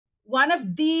one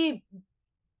of the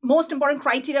most important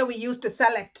criteria we used to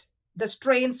select the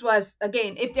strains was,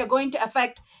 again, if they're going to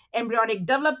affect embryonic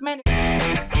development.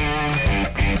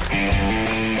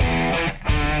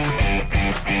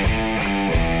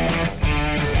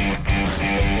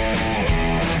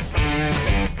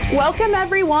 Welcome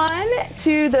everyone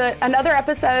to another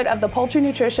episode of the Poultry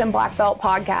Nutrition Blackbelt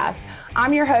Podcast.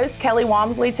 I'm your host, Kelly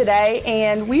Walmsley, today,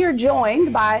 and we are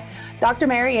joined by Dr.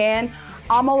 Anne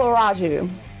Amalaradjou.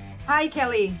 Hi,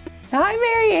 Kelly. Hi,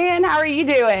 Anne. How are you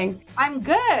doing? I'm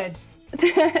good.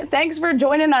 Thanks for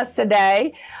joining us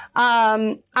today.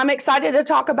 I'm excited to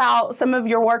talk about some of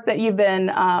your work that you've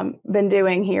been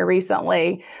doing here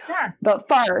recently. Sure. But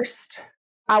first,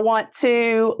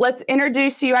 let's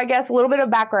introduce you, I guess, a little bit of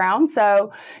background.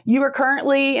 So you are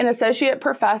currently an associate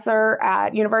professor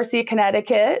at University of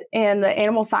Connecticut in the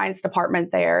animal science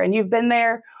department there. And you've been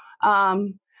there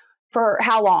for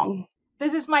how long?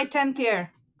 This is my 10th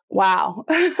year. Wow.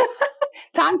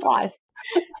 Time flies.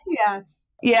 Yes.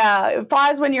 Yeah, it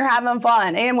flies when you're having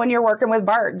fun and when you're working with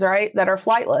birds, right? That are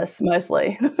flightless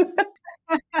mostly.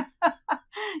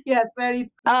 Yes,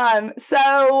 very.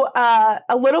 So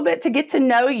a little bit to get to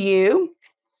know you.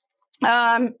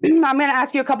 I'm going to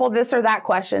ask you a couple of this or that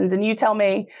questions, and you tell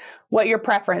me what your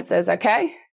preference is,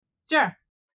 okay? Sure.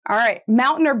 All right.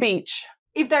 Mountain or beach?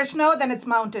 If there's snow, then it's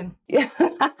mountain. Yeah,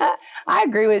 I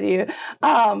agree with you.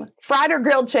 Fried or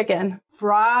grilled chicken?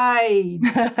 Fried.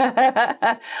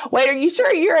 Wait, are you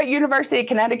sure you're at University of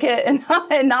Connecticut and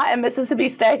not at Mississippi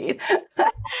State?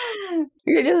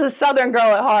 You're just a Southern girl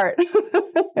at heart.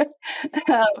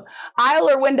 Aisle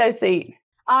or window seat?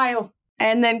 Aisle.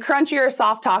 And then crunchy or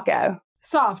soft taco?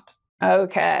 Soft.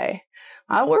 Okay.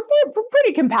 We're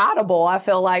pretty compatible, I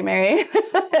feel like, Mary.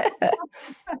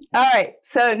 All right.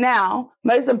 So now,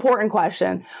 most important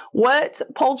question. What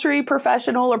poultry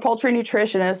professional or poultry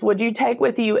nutritionist would you take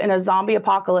with you in a zombie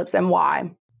apocalypse and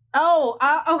why?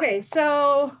 Okay.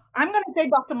 So I'm going to say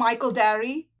Dr. Michael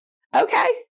Derry. Okay.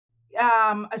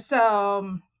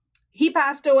 So he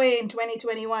passed away in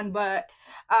 2021, but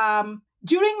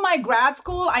during my grad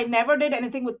school, I never did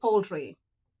anything with poultry.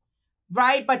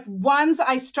 Right. But once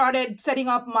I started setting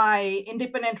up my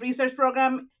independent research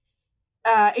program,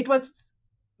 it was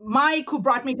Mike who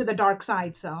brought me to the dark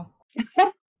side. So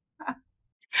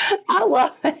I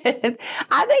love it.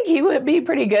 I think he would be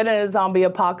pretty good in a zombie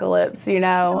apocalypse, you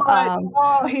know.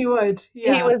 He would.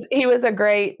 Yeah. He was a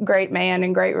great man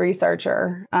and great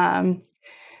researcher. I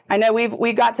know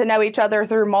we got to know each other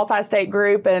through multi-state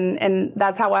group, and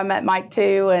that's how I met Mike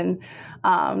too.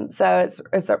 And so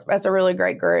it's a really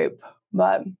great group.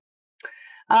 But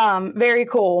very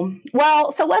cool.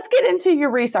 Well, so let's get into your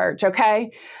research,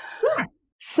 okay? Sure.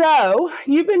 So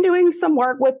you've been doing some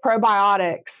work with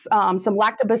probiotics, some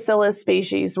lactobacillus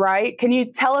species, right? Can you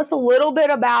tell us a little bit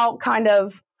about kind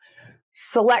of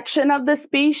selection of the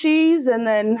species and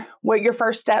then what your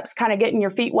first steps kind of getting your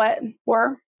feet wet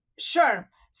were? Sure.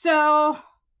 So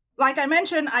like I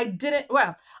mentioned, I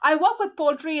work with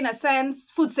poultry in a sense,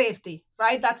 food safety,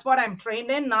 right? That's what I'm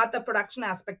trained in, not the production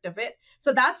aspect of it.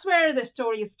 So that's where the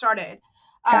story started.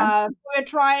 Okay. We're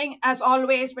trying, as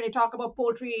always, when you talk about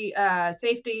poultry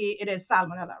safety, it is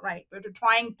salmonella, right? We're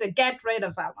trying to get rid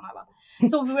of salmonella.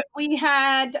 So we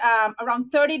had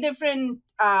around 30 different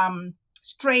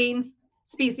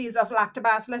species of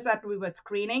lactobacillus that we were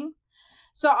screening.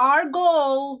 So our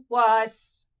goal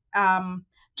was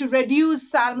to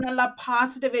reduce salmonella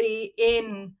positivity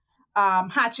in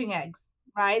hatching eggs,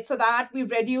 right? So that we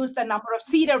reduce the number of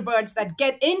cedar birds that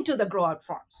get into the grow-out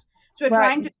farms. So we're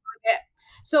trying to target.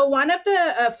 So one of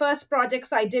the first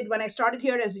projects I did when I started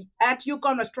here at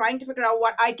UConn was trying to figure out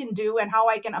what I can do and how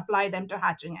I can apply them to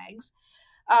hatching eggs.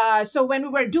 So when we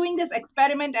were doing this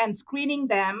experiment and screening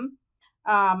them,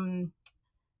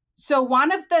 so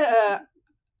one of the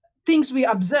things we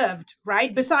observed,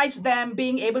 right, besides them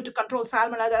being able to control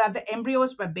salmonella, that the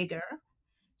embryos were bigger.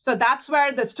 So that's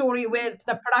where the story with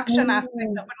the production aspect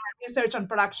of my research on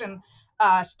production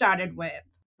started with.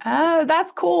 Oh,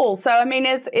 that's cool. So, I mean,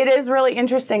 it is really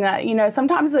interesting that, you know,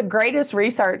 sometimes the greatest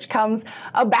research comes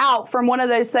about from one of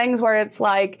those things where it's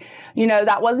like, you know,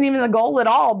 that wasn't even the goal at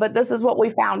all, but this is what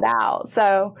we found out.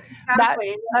 So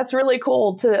exactly. That's really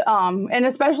cool to, and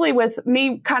especially with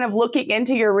me kind of looking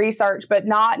into your research, but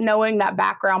not knowing that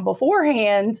background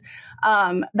beforehand,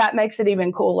 that makes it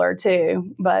even cooler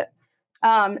too. But,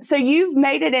 so you've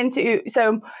made it into,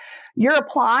 so you're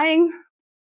applying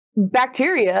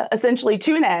bacteria essentially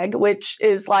to an egg, which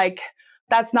is like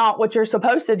that's not what you're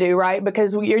supposed to do, right?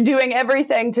 Because you're doing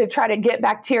everything to try to get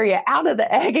bacteria out of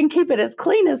the egg and keep it as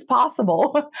clean as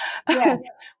possible. Yeah.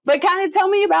 But kind of tell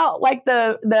me about like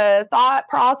the thought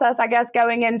process, I guess,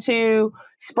 going into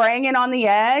spraying it on the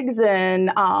eggs and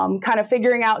kind of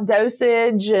figuring out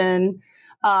dosage and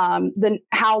then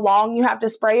how long you have to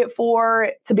spray it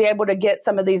for to be able to get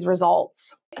some of these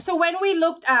results. So when we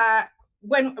looked at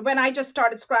when I just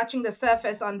started scratching the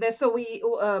surface on this, so we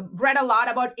read a lot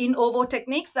about in ovo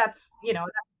techniques. That's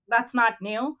that's not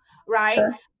new, right?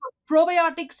 Sure.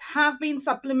 Probiotics have been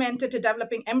supplemented to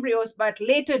developing embryos, but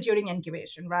later during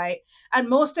incubation, right? And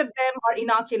most of them are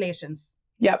inoculations.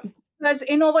 Yep. Because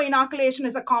in ovo inoculation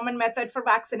is a common method for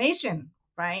vaccination,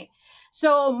 right?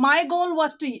 So my goal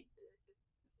was to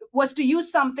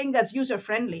use something that's user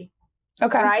friendly.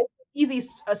 Okay. Right? Easy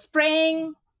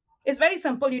spraying. It's very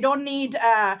simple. You don't need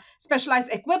specialized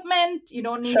equipment. You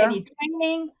don't need any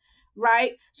training,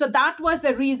 right? So that was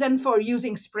the reason for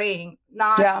using spraying,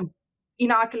 not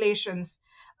inoculations.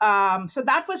 So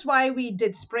that was why we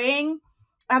did spraying.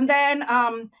 And then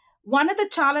one of the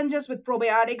challenges with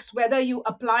probiotics, whether you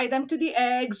apply them to the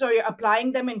eggs or you're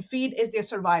applying them in feed, is their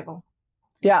survival.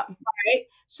 Yeah. Right.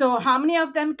 So how many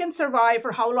of them can survive,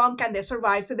 or how long can they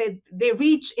survive? So they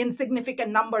reach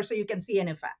insignificant numbers, so you can see an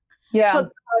effect. Yeah.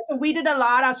 So we did a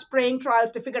lot of spraying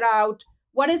trials to figure out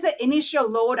what is the initial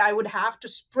load I would have to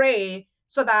spray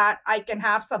so that I can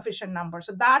have sufficient numbers.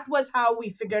 So that was how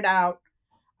we figured out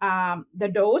the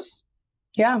dose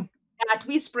that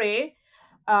we spray.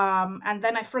 And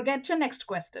then I forget your next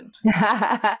question.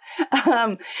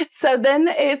 So then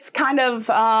it's kind of,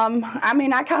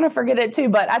 I kind of forget it too,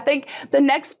 but I think the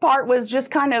next part was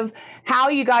just kind of how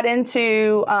you got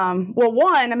into,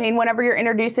 whenever you're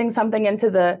introducing something into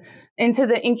the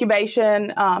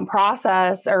incubation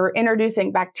process or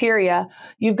introducing bacteria,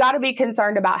 you've got to be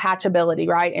concerned about hatchability,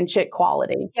 right? And chick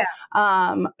quality. Yeah.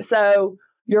 So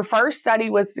your first study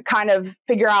was to kind of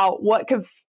figure out what could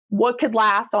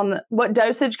last what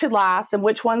dosage could last and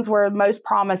which ones were most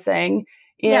promising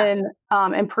in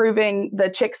improving the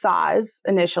chick size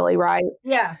initially, right?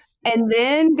 Yes. And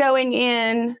then going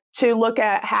in to look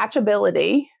at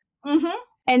hatchability. Mm-hmm.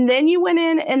 And then you went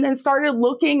in and then started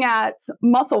looking at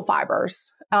muscle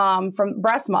fibers from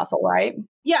breast muscle, right?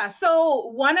 Yeah.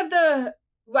 So one of the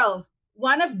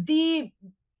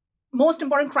most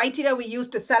important criteria we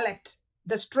used to select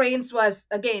the strains was,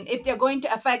 again, if they're going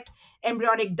to affect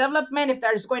embryonic development, if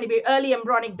there's going to be early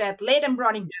embryonic death, late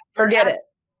embryonic death. Forget it.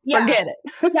 There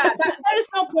is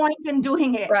no point in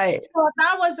doing it. Right. So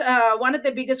that was one of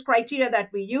the biggest criteria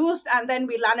that we used. And then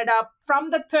we landed up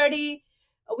from the 30,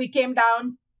 we came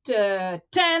down to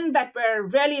 10 that were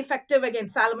really effective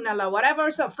against salmonella,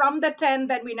 whatever. So from the 10,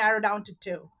 then we narrowed down to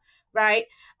 2, right?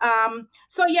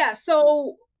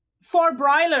 So for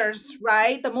broilers,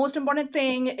 right, the most important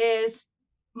thing is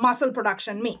muscle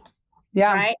production meat.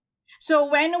 Yeah. Right. So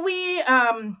when we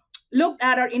looked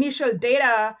at our initial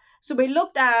data, so we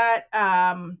looked at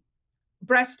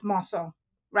breast muscle,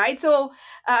 right? So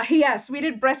yes, we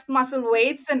did breast muscle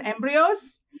weights and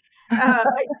embryos. Not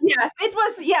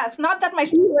that my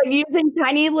like using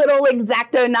tiny little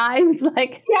X-Acto knives,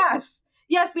 like yes,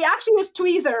 we actually used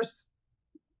tweezers.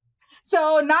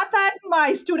 So not that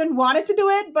my student wanted to do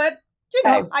it, but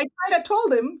I kind of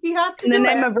told him he has to. In the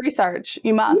name of research,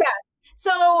 you must. Yeah.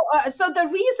 So the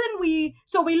reason we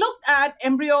looked at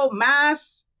embryo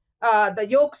mass, the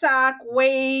yolk sac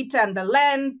weight and the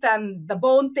length and the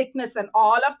bone thickness and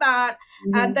all of that.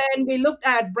 Mm-hmm. And then we looked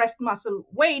at breast muscle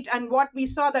weight, and what we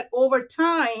saw that over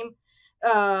time,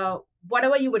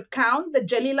 whatever you would count, the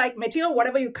jelly-like material,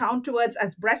 whatever you count towards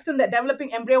as breast in the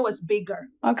developing embryo was bigger.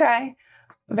 Okay.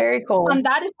 Very cool. And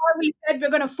that is why we said we're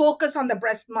going to focus on the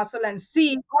breast muscle and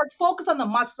see, or focus on the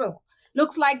muscle.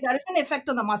 Looks like there is an effect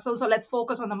on the muscle, so let's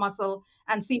focus on the muscle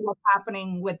and see what's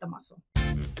happening with the muscle.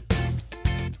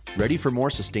 Ready for more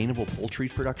sustainable poultry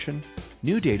production?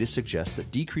 New data suggests that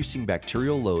decreasing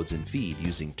bacterial loads in feed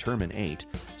using Termin 8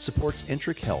 supports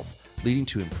enteric health, leading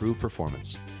to improved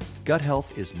performance. Gut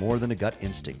health is more than a gut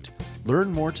instinct.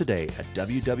 Learn more today at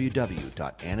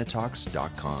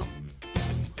www.anatox.com.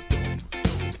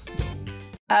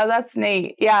 Oh, that's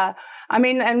neat. Yeah. I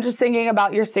mean, I'm just thinking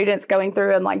about your students going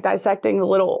through and like dissecting the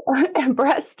little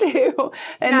breast too.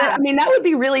 And that would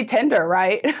be really tender,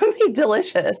 right? It would be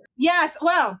delicious. Yes.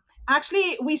 Well,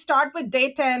 actually, we start with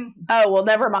day 10. Oh, well,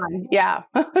 never mind. Yeah.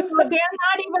 So they're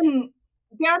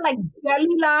like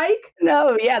jelly-like.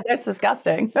 No, yeah, that's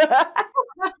disgusting.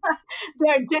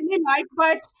 They're jelly-like,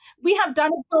 but we have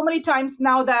done it so many times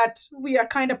now that we are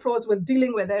kind of pros with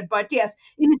dealing with it. But yes,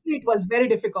 initially it was very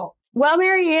difficult. Well,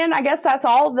 Marianne, I guess that's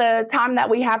all the time that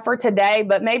we have for today,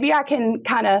 but maybe I can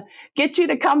kind of get you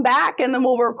to come back and then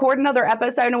we'll record another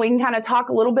episode and we can kind of talk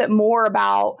a little bit more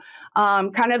about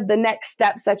kind of the next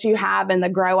steps that you have in the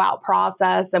grow out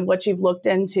process and what you've looked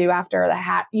into after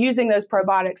using those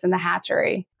probiotics in the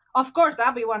hatchery. Of course,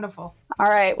 that'd be wonderful. All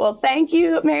right. Well, thank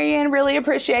you, Marianne. Really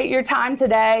appreciate your time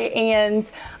today.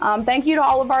 And thank you to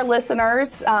all of our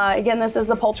listeners. Again, this is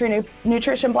the Poultry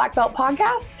Nutrition Blackbelt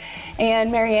Podcast.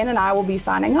 And Marianne and I will be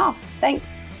signing off.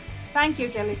 Thanks. Thank you,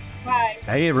 Kelly. Bye.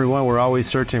 Hey, everyone. We're always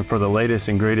searching for the latest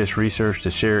and greatest research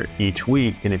to share each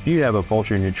week. And if you have a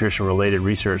poultry nutrition related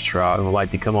research trial and would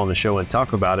like to come on the show and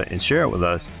talk about it and share it with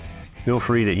us, feel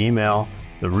free to email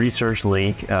the research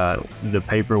link, the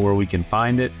paper where we can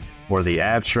find it, or the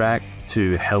abstract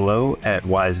to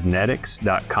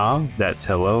hello@wisenetics.com. That's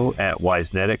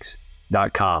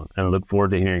hello@wisenetics.com. And I look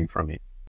forward to hearing from you.